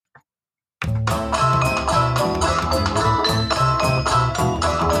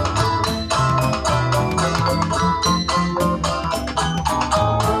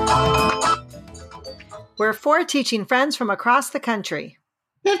your 4 teaching friends from across the country.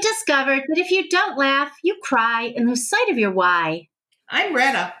 They've discovered that if you don't laugh, you cry and lose sight of your why. I'm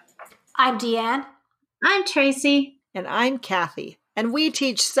Retta. I'm Deanne. I'm Tracy. And I'm Kathy. And we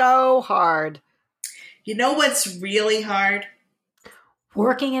teach so hard. You know what's really hard?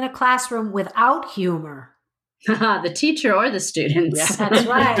 Working in a classroom without humor. The teacher or the students. Yeah. That's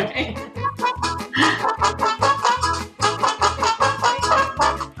right.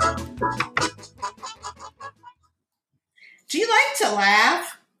 Do you like to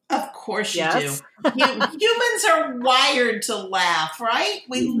laugh? Of course you Yes. do. Humans are wired to laugh, right?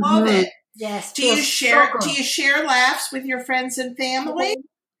 We love it. Yes. Do you feels share? so good. Do you share laughs with your friends and family?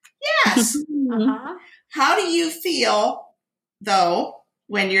 Yes. Uh-huh. How do you feel, though,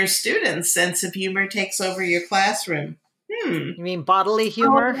 when your students' sense of humor takes over your classroom? You mean bodily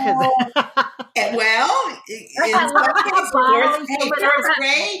humor? Well, in fourth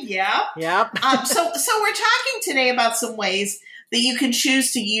grade, yeah. Yep. So we're talking today about some ways that you can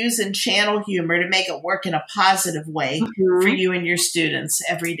choose to use and channel humor to make it work in a positive way for you and your students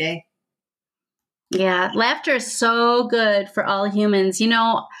every day. Yeah, laughter is so good for all humans. You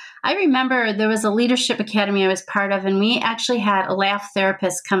know, I remember there was a leadership academy I was part of, and we actually had a laugh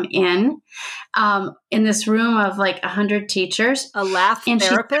therapist come in this room of like 100 teachers. A laugh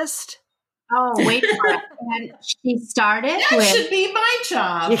therapist? Wait for it. And she started That should be my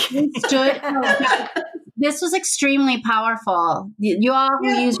job. This was extremely powerful. You all who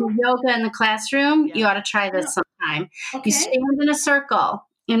use yoga in the classroom, you ought to try this sometime. Okay. You stand in a circle,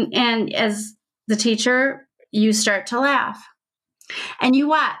 and as the teacher, you start to laugh. And you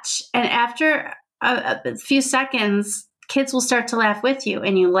watch. And after a few seconds, kids will start to laugh with you.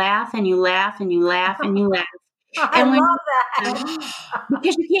 And you laugh, and you laugh, and you laugh, and you laugh. I love that.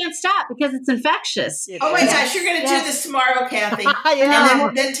 Because you can't stop, because it's infectious. Oh my gosh, you're going to do this tomorrow, Kathy. Yeah.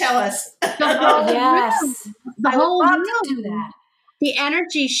 And then tell us. Yes. The whole love room. to do that. The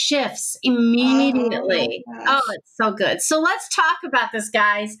energy shifts immediately. Oh, it's so good. So let's talk about this,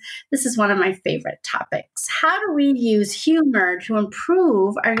 guys. This is one of my favorite topics. How do we use humor to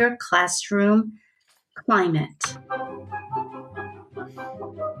improve your classroom climate?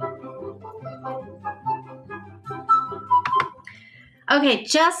 Okay,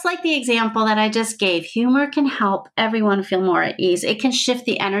 just like the example that I just gave, humor can help everyone feel more at ease. It can shift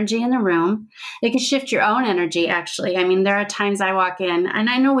the energy in the room. It can shift your own energy, actually. I mean, there are times I walk in, and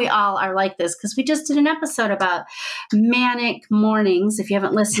I know we all are like this because we just did an episode about manic mornings. If you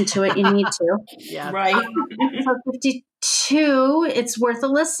haven't listened to it, you need to. Yeah. Right. Episode 52, it's worth a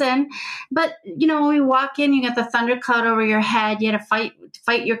listen. But, you know, when we walk in, you got the thundercloud over your head. You had to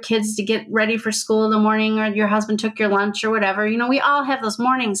fight your kids to get ready for school in the morning, or your husband took your lunch or whatever. You know, we all have those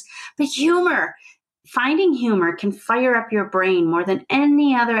mornings. But finding humor can fire up your brain more than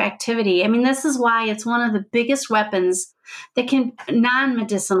any other activity. I mean, this is why it's one of the biggest weapons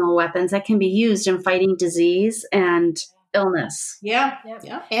non-medicinal weapons that can be used in fighting disease and illness. Yeah.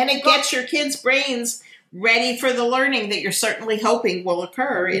 And it gets your kids' brains ready for the learning that you're certainly hoping will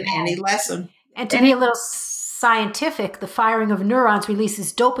occur in any lesson. And to be a little scientific, the firing of neurons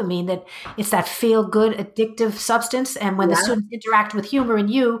releases dopamine. That it's that feel-good addictive substance. And when the students interact with humor and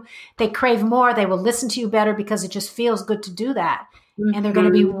they crave more. They will listen to you better because it just feels good to do that. And they're going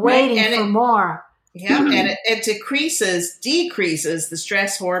to be waiting for more. Yeah, and it decreases the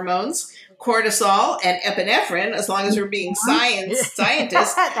stress hormones, cortisol and epinephrine, as long as we're being scientists,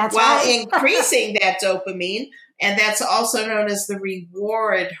 while increasing that dopamine. And that's also known as the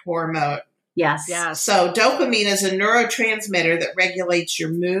reward hormone. Yes. So dopamine is a neurotransmitter that regulates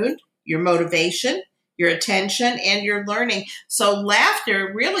your mood, your motivation, your attention, and your learning. So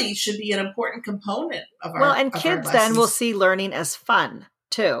laughter really should be an important component of our and kids then will see learning as fun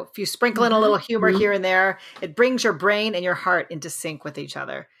too. If you sprinkle in a little humor here and there, it brings your brain and your heart into sync with each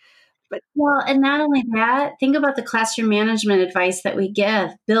other. And not only that, think about the classroom management advice that we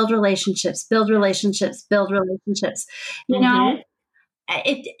give. Build relationships, build relationships, build relationships. You know,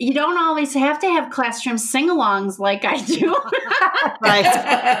 you don't always have to have classroom sing-alongs like I do. Right.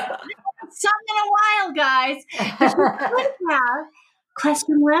 Some in a while, guys. But you could have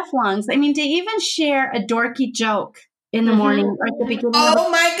classroom laugh-alongs. I mean, to even share a dorky joke in the morning or at the beginning.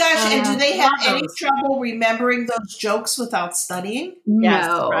 Oh my gosh. And do they have any trouble remembering those jokes without studying?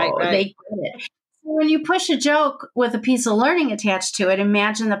 No, right. They get it. So when you push a joke with a piece of learning attached to it,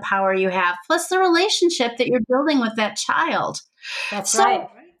 imagine the power you have, plus the relationship that you're building with that child. That's right.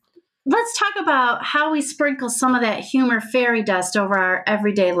 Let's talk about how we sprinkle some of that humor fairy dust over our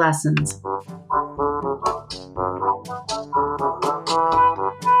everyday lessons.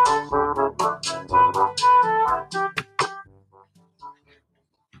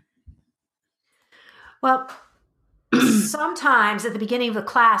 Well, sometimes at the beginning of the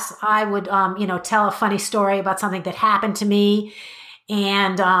class, I would, tell a funny story about something that happened to me,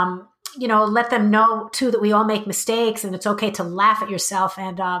 and let them know too that we all make mistakes, and it's okay to laugh at yourself.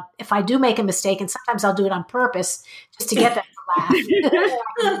 And if I do make a mistake, and sometimes I'll do it on purpose just to get them to laugh.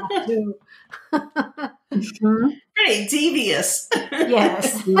 Pretty devious.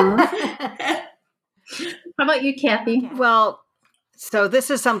 Yes. How about you, Kathy? Well, so this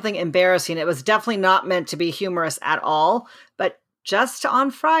is something embarrassing. It was definitely not meant to be humorous at all. But just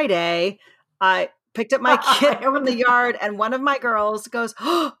on Friday, I picked up my kid from the yard, and one of my girls goes,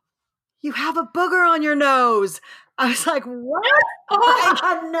 "Oh, you have a booger on your nose." I was like, "What?"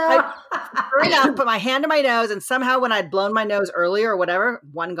 Oh, no. I put my hand to my nose, and somehow when I'd blown my nose earlier or whatever,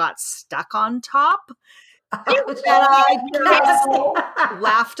 one got stuck on top. And I just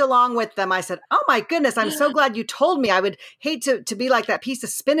laughed along with them. I said, "Oh my goodness, I'm so glad you told me. I would hate to be like that piece of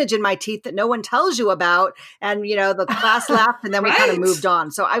spinach in my teeth that no one tells you about." And, the class laughed, and then we kind of moved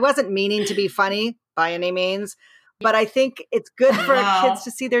on. So I wasn't meaning to be funny by any means, but I think it's good for kids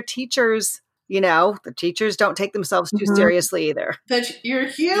to see their teachers. The teachers don't take themselves too seriously either. That you're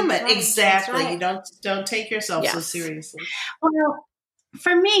human. Right. Exactly. Right. You don't take yourself so seriously. Well,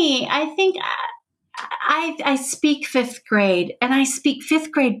 for me, I think I speak fifth grade, and I speak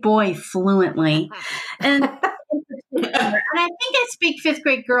fifth grade boy fluently. And I think I speak fifth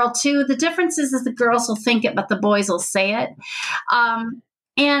grade girl too. The difference is that the girls will think it, but the boys will say it.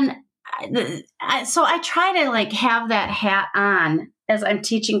 So I try to have that hat on as I'm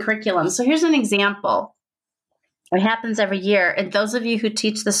teaching curriculum. So here's an example. It happens every year. And those of you who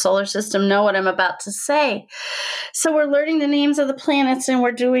teach the solar system know what I'm about to say. So we're learning the names of the planets, and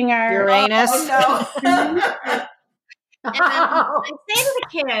we're doing our Uranus. Oh, no. And I say to the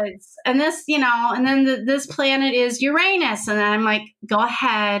kids, and this, and then this planet is Uranus. And then I'm like, go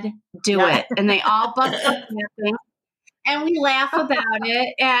ahead, do it. And they all bust up laughing. And we laugh about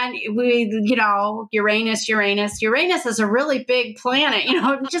it. And we, Uranus is a really big planet.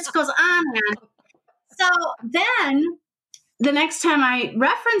 It just goes on and on. So then the next time I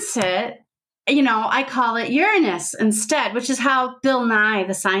reference it, I call it Uranus instead, which is how Bill Nye,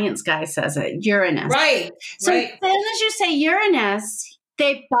 the science guy, says it, Uranus. Right. So as soon as you say Uranus,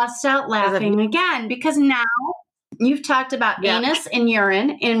 they bust out laughing again, because now you've talked about anus and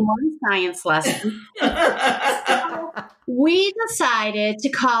urine in one science lesson. We decided to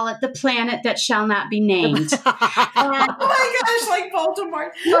call it the planet that shall not be named. Oh my gosh, like Voldemort.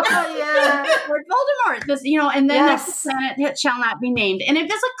 Oh, yeah. Like Voldemort. This, and then that's the planet that shall not be named. And it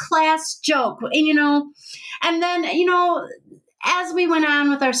was a class joke. And then, as we went on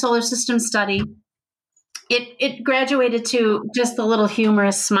with our solar system study, it graduated to just the little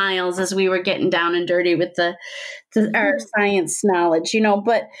humorous smiles as we were getting down and dirty with our science knowledge,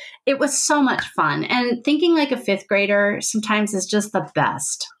 but it was so much fun. And thinking like a fifth grader sometimes is just the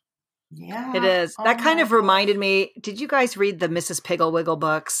best. Yeah. It is. That kind of reminded me, did you guys read the Mrs. Piggle-Wiggle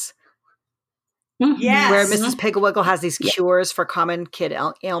books? Yes. Where Mrs. Piggle-Wiggle has these cures for common kid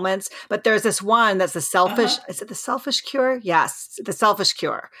ailments. But there's this one that's the selfish, is it the selfish cure? Yes, the selfish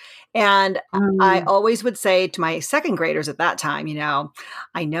cure. And I always would say to my second graders at that time,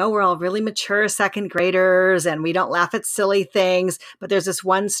 I know we're all really mature second graders and we don't laugh at silly things, but there's this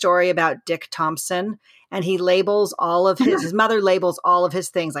one story about Dick Thompson, and he labels all of his mother labels all of his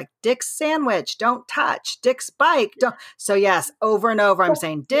things like Dick's sandwich, don't touch, Dick's bike, don't. So yes, over and over I'm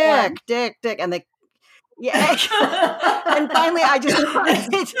saying Dick, Dick, Dick. And and finally I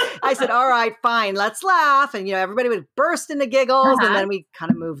said, all right, fine, let's laugh. And, everybody would burst into giggles, and then we kind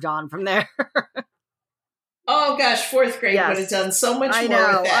of moved on from there. Oh gosh, fourth grade would have done so much more with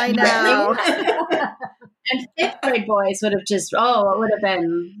that. I know. And fifth grade boys would have just, it would have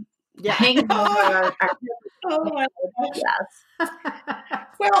been hanging over our yes.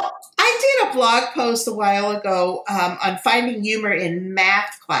 Well, I did a blog post a while ago on finding humor in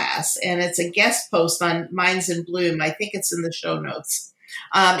math class, and it's a guest post on Minds in Bloom. I think it's in the show notes.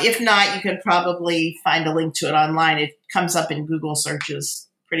 If not, you can probably find a link to it online. It comes up in Google searches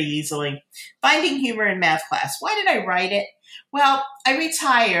pretty easily. Finding humor in math class. Why did I write it? Well, I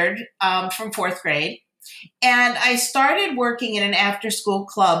retired from fourth grade, and I started working in an after-school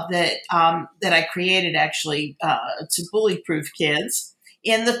club that I created actually to bully-proof kids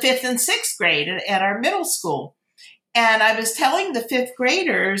in the 5th and 6th grade at our middle school. And I was telling the 5th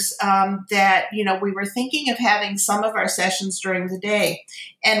graders that, we were thinking of having some of our sessions during the day.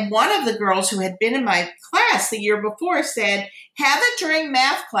 And one of the girls who had been in my class the year before said, have it during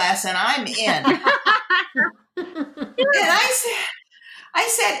math class and I'm in. And I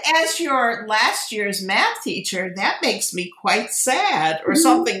said, as your last year's math teacher, that makes me quite sad, or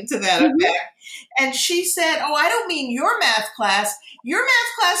something to that effect. And she said, "Oh, I don't mean your math class. Your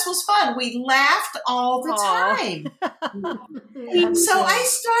math class was fun. We laughed all the time." So I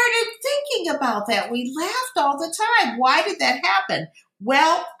started thinking about that. We laughed all the time. Why did that happen?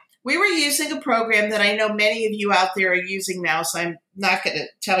 Well, we were using a program that I know many of you out there are using now, so I'm not going to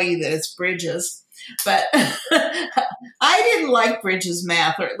tell you that it's Bridges. But I didn't like Bridges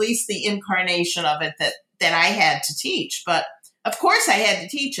math, or at least the incarnation of it that I had to teach. But of course I had to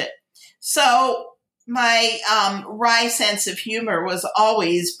teach it. So my wry sense of humor was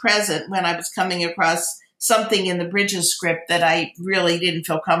always present when I was coming across something in the Bridges script that I really didn't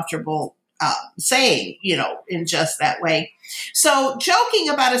feel comfortable saying, in just that way. So joking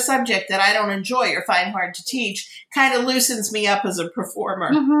about a subject that I don't enjoy or find hard to teach kind of loosens me up as a performer.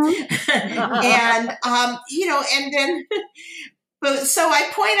 And, and then, so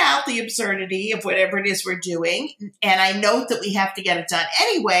I point out the absurdity of whatever it is we're doing, and I note that we have to get it done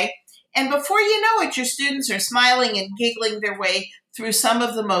anyway. And before you know it, your students are smiling and giggling their way through some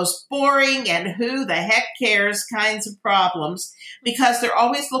of the most boring and who the heck cares kinds of problems, because they're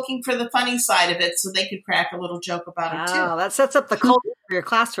always looking for the funny side of it so they could crack a little joke about it too. Oh, that sets up the culture for your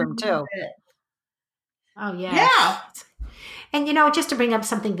classroom too. Oh, yeah. Yeah. And, just to bring up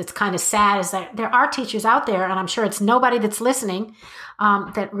something that's kind of sad is that there are teachers out there, and I'm sure it's nobody that's listening,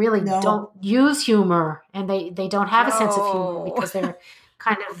 that really don't use humor, and they don't have a sense of humor because they're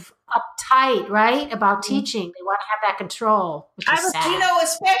kind of uptight, right, about teaching. They want to have that control, which is sad.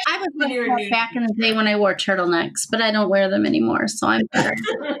 Especially I was like that back in the day when I wore turtlenecks, but I don't wear them anymore, so I'm better.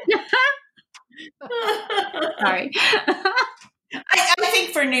 Sorry. I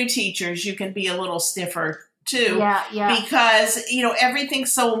think for new teachers, you can be a little stiffer too. Yeah. Because,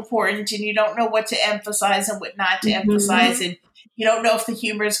 everything's so important, and you don't know what to emphasize and what not to emphasize, and you don't know if the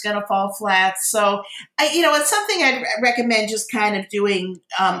humor is going to fall flat. So, it's something I'd recommend just kind of doing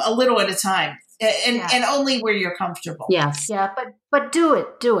a little at a time, and only where you're comfortable. Yes. Yeah, but do it.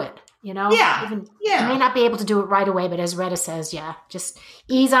 Yeah. You may not be able to do it right away, but as Retta says, just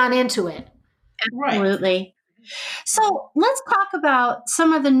ease on into it. Absolutely. Right. So let's talk about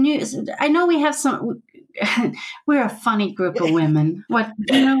some of the news. I know we have we're a funny group of women. Guys,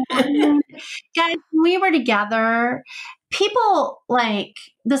 when we were together, people like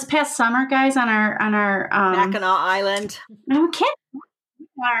this past summer, guys, on our Mackinac Island. Okay.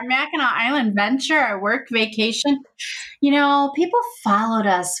 Our Mackinac Island venture, our work vacation, people followed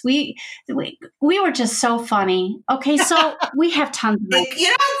us. We were just so funny. Okay, so we have tons of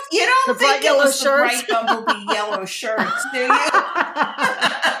You don't think it was the bright bumblebee yellow shirts, do you?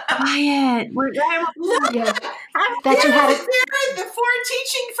 Quiet. That you had the 4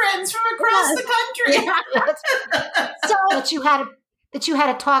 teaching friends from across the country. So that you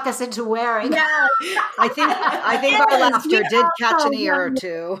had to talk us into wearing. Yeah. I think our laughter did catch an ear or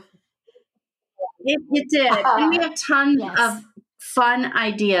two. It did. And we have tons of fun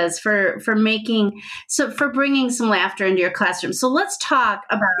ideas for bringing some laughter into your classroom. So let's talk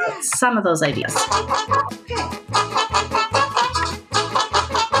about some of those ideas.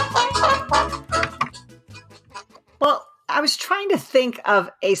 Well, I was trying to think of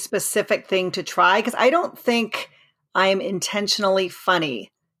a specific thing to try because I don't think I'm intentionally funny,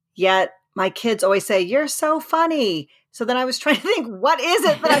 yet my kids always say, "You're so funny." So then I was trying to think, what is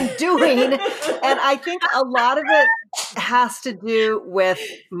it that I'm doing? And I think a lot of it has to do with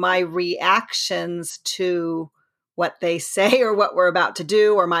my reactions to what they say or what we're about to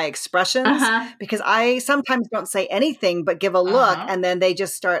do or my expressions, because I sometimes don't say anything but give a look and then they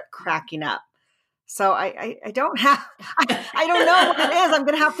just start cracking up. So I don't have, I don't know what it is. I'm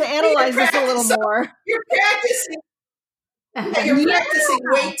going to have to analyze this a little more. You're practicing. You're practicing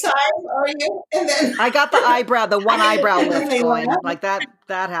wait time, are you? And then I got the one eyebrow lift going. Like that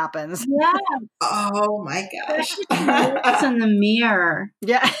happens. Yeah. Oh my gosh. It's in the mirror.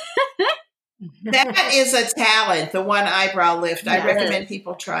 Yeah. That is a talent, the one eyebrow lift. I recommend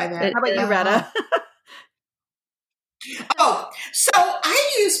people try that. How about you, Retta? Oh, so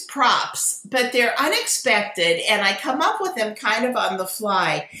I use props, but they're unexpected, and I come up with them kind of on the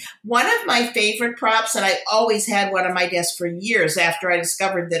fly. One of my favorite props, and I always had one on my desk for years after I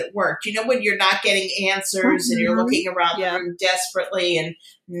discovered that it worked. When you're not getting answers and you're looking around the room desperately and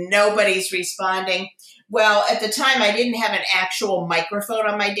nobody's responding. Well, at the time, I didn't have an actual microphone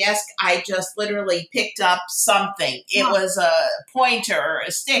on my desk. I just literally picked up something. It was a pointer or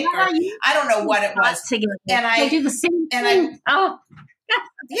a stick, or I don't know what it was. And I do the same thing. And I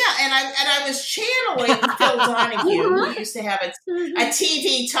was channeling Phil Donahue, who used to have a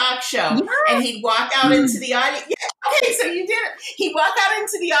TV talk show, and he'd walk out into the audience. Yeah, okay, so you did it. He'd walk out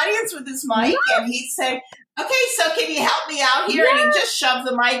into the audience with his mic, and he'd say, okay, so can you help me out here? And you just shove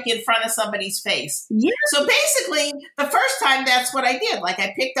the mic in front of somebody's face. Yeah. So basically, the first time, that's what I did. Like,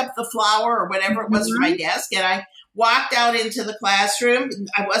 I picked up the flower or whatever it was from my desk, and I walked out into the classroom.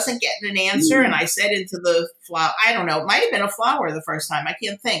 I wasn't getting an answer, and I said into the flower, I don't know, it might have been a flower the first time. I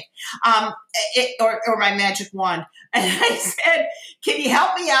can't think. Or my magic wand. And I said, can you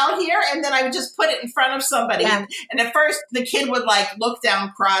help me out here? And then I would just put it in front of somebody. Yeah. And at first, the kid would, like, look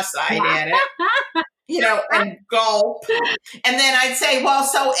down cross-eyed at it. And gulp. And then I'd say, well,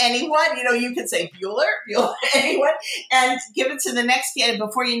 so anyone, you could say Bueller, anyone, and give it to the next kid. And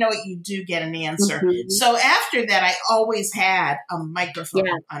before you know it, you do get an answer. Mm-hmm. So after that, I always had a microphone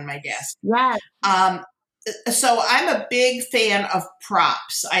on my desk. Yeah. So I'm a big fan of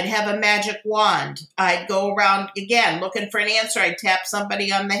props. I'd have a magic wand. I'd go around, again, looking for an answer. I'd tap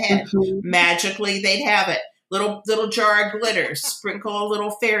somebody on the head. Mm-hmm. Magically, they'd have it. Little jar of glitter, sprinkle a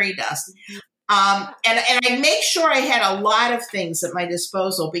little fairy dust. And I make sure I had a lot of things at my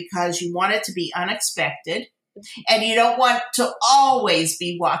disposal because you want it to be unexpected, and you don't want to always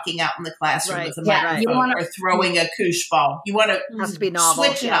be walking out in the classroom with a microphone or throwing a koosh ball. You want to be novel.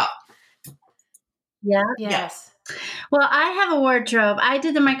 Switch it up. Yeah. Yes. Well, I have a wardrobe. I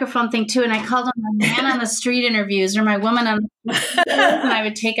did the microphone thing too, and I called them my man on the street interviews or my woman on the street interviews, and I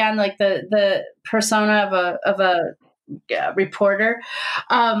would take on like the persona of a reporter.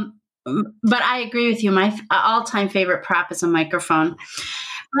 But I agree with you. My all-time favorite prop is a microphone.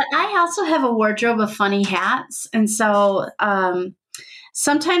 But I also have a wardrobe of funny hats. And so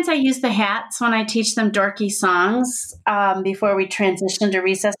sometimes I use the hats when I teach them dorky songs before we transition to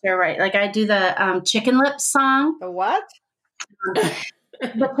recess. Like I do the Chicken Lips song. The what?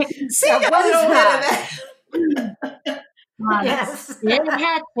 Sing a little bit of that. Yes. It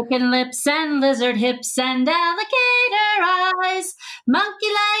had chicken lips and lizard hips and alligator eyes, monkey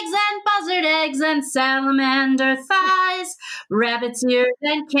legs and buzzard eggs and salamander thighs, rabbit's ears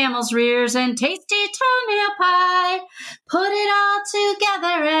and camel's rears and tasty toenail pie. Put it all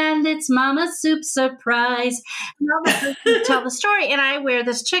together and it's Mama's soup surprise. Mama tell the story, and I wear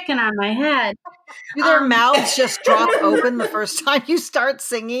this chicken on my head. Do their mouths just drop open the first time you start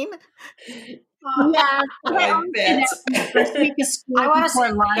singing? Yeah, first week of school. I want to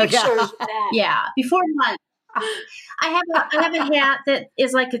see lunch. Yeah, before lunch. I have a hat that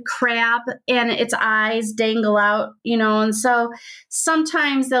is like a crab, and its eyes dangle out, and so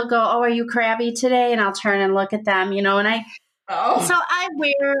sometimes they'll go, "Oh, are you crabby today?" And I'll turn and look at them, and So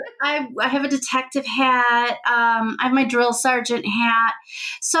I have a detective hat. I have my drill sergeant hat.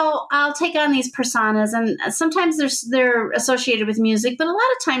 So I'll take on these personas, and sometimes they're associated with music, but a lot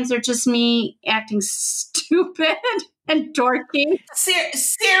of times they're just me acting stupid and dorky.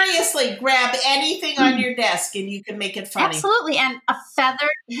 Seriously, grab anything on your desk and you can make it funny. Absolutely. And a feather.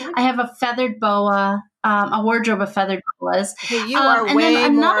 Mm-hmm. I have a feathered boa. A wardrobe of feathered boas. Hey, you are way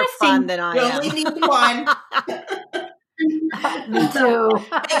more fun than I am. You only need one. Me too.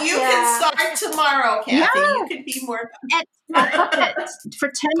 You can start tomorrow, Kathy. Yeah. You could be more. For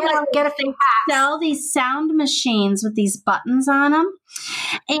 $10, get a thing. Sell these sound machines with these buttons on them,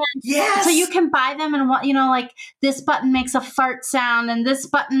 and so you can buy them. And like this button makes a fart sound, and this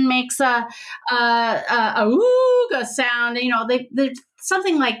button makes a ooga sound. They're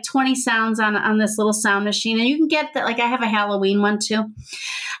something like 20 sounds on this little sound machine, and you can get that. Like I have a Halloween one too,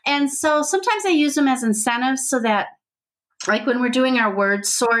 and so sometimes I use them as incentives so that. Like when we're doing our word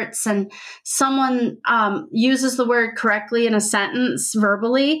sorts and someone uses the word correctly in a sentence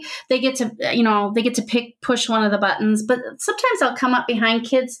verbally, they get to push one of the buttons. But sometimes I'll come up behind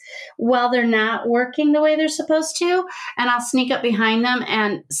kids while they're not working the way they're supposed to, and I'll sneak up behind them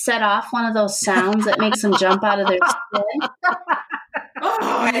and set off one of those sounds that makes them jump out of their skin. Oh,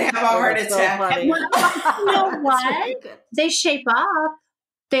 I have a heart attack. So you know what? They shape up.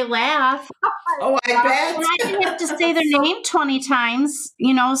 They laugh. Oh, I bet. And I didn't have to say their name 20 times,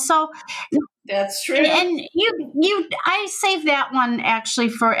 so. That's true. And I saved that one actually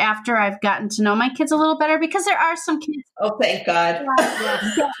for after I've gotten to know my kids a little better, because there are some kids. Oh, thank God.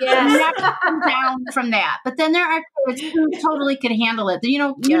 Never come down from that. But then there are kids who totally could handle it. You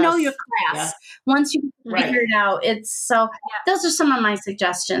know your class. Yeah. Once you figure it out, it's so. Those are some of my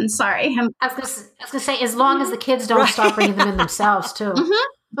suggestions. Sorry. I was going to say, as long as the kids don't stop bringing them in themselves too. Mm-hmm.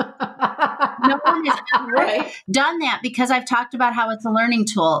 No one has ever done that, because I've talked about how it's a learning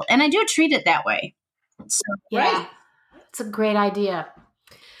tool, and I do treat it that way. So, it's a great idea.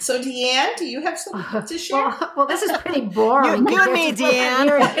 So, Deanne, do you have something to share? Well, this is pretty boring. You and me,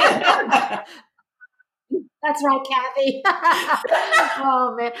 Deanne. That's right, Kathy.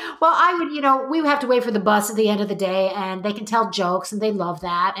 Oh, man. Well, I would, we have to wait for the bus at the end of the day, and they can tell jokes, and they love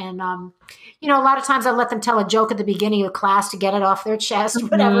that. And, a lot of times I let them tell a joke at the beginning of class to get it off their chest,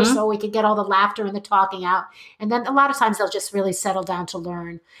 whatever, so we could get all the laughter and the talking out. And then a lot of times they'll just really settle down to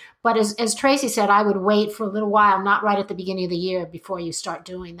learn. But as Tracy said, I would wait for a little while, not right at the beginning of the year, before you start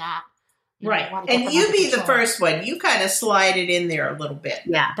doing that. Right. And you be the first one. You kind of slide it in there a little bit.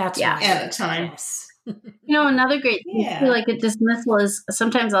 Yeah. That's right. At a time. Yes. Another great thing like a dismissal is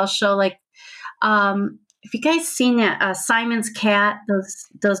sometimes I'll show if you guys seen that Simon's cat,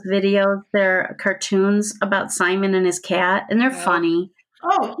 those videos, they're cartoons about Simon and his cat, and they're funny.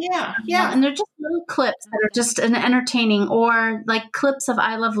 Oh yeah. And they're just little clips that are just an entertaining, or like clips of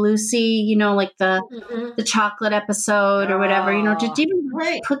I Love Lucy, like the chocolate episode or whatever. Just even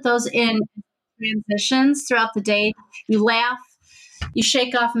put those in transitions throughout the day. You laugh. You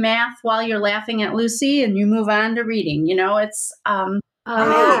shake off math while you're laughing at Lucy, and you move on to reading. It's.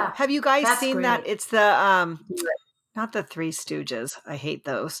 Have you guys seen great. that? It's the not the Three Stooges. I hate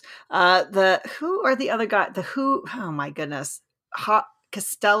those. Who are the other guy? The Who? Oh my goodness,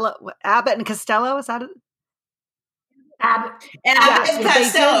 Costello, Abbott and Costello. Is that it? Abbott and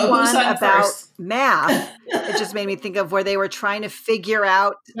Costello. They did one about first? math. It just made me think of where they were trying to figure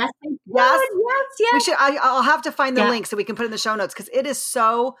out. Yes. We should. I'll have to find the link so we can put it in the show notes, because it is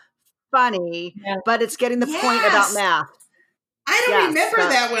so funny, but it's getting the point about math. I don't remember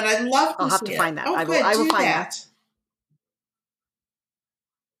that one. I'd love to. I'll have to find that. Oh, I will find that.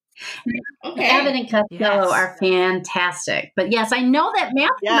 Okay. Abbott and Costello are fantastic. But yes, I know that math,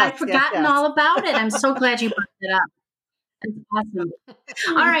 and I've forgotten all about it. I'm so glad you brought it up. That's awesome.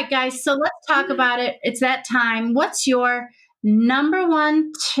 All right, guys. So let's talk about it. It's that time. What's your number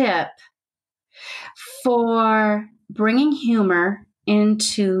one tip for bringing humor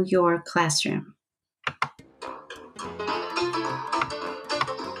into your classroom?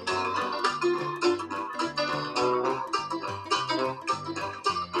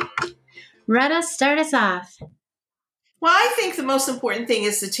 Retta, start us off. Well, I think the most important thing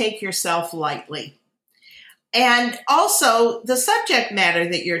is to take yourself lightly. And also the subject matter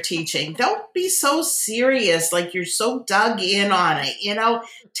that you're teaching. Don't be so serious, like you're so dug in on it.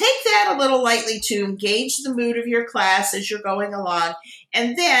 Take that a little lightly to engage the mood of your class as you're going along.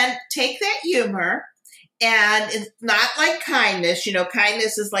 And then take that humor, and it's not like kindness.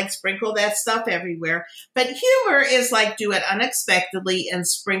 Kindness is like sprinkle that stuff everywhere. But humor is like do it unexpectedly and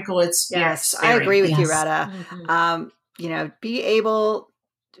sprinkle it sparingly. Yes, I agree with you, Retta. Mm-hmm.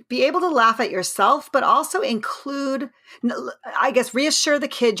 Be able to laugh at yourself, but also include, I guess, reassure the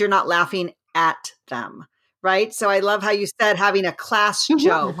kid you're not laughing at them, right? So I love how you said having a class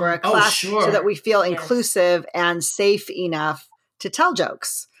joke or a class so that we feel inclusive and safe enough to tell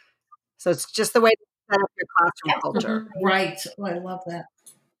jokes. So it's just the way to set up your classroom culture. Right. Oh, I love that.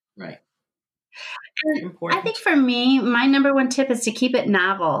 Right. I think for me, my number one tip is to keep it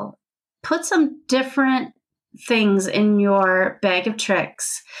novel. Put some different things in your bag of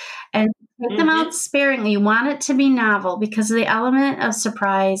tricks and take them out sparingly. You want it to be novel because of the element of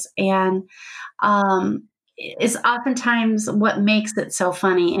surprise and is oftentimes what makes it so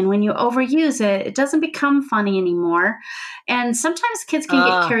funny. And when you overuse it, it doesn't become funny anymore. And sometimes kids can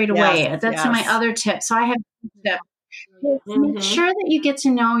get carried away. That's my other tip. So I have a tip. Make sure that you get to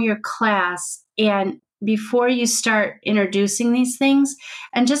know your class, and before you start introducing these things,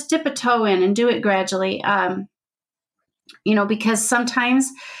 and just dip a toe in and do it gradually, because sometimes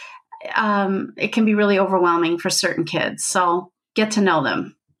it can be really overwhelming for certain kids. So get to know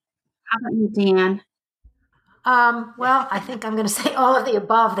them. How about you, Deanne? Well, I think I'm going to say all of the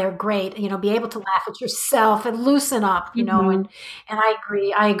above. They're great. Be able to laugh at yourself and loosen up, and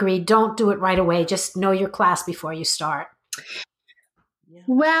I agree. Don't do it right away. Just know your class before you start.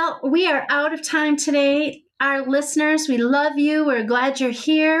 Well, we are out of time today. Our listeners, we love you. We're glad you're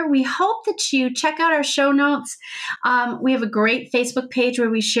here. We hope that you check out our show notes. We have a great Facebook page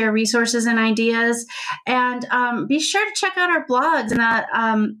where we share resources and ideas. And be sure to check out our blogs and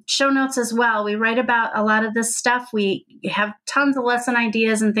the show notes as well. We write about a lot of this stuff. We have tons of lesson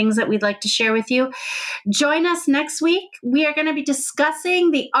ideas and things that we'd like to share with you. Join us next week. We are going to be discussing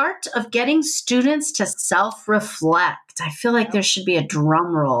the art of getting students to self-reflect. I feel like there should be a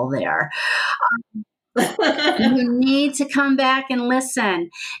drum roll there. You need to come back and listen.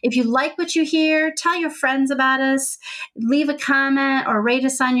 If you like what you hear, tell your friends about us, leave a comment or rate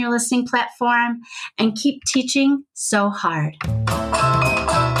us on your listening platform, and keep teaching so hard.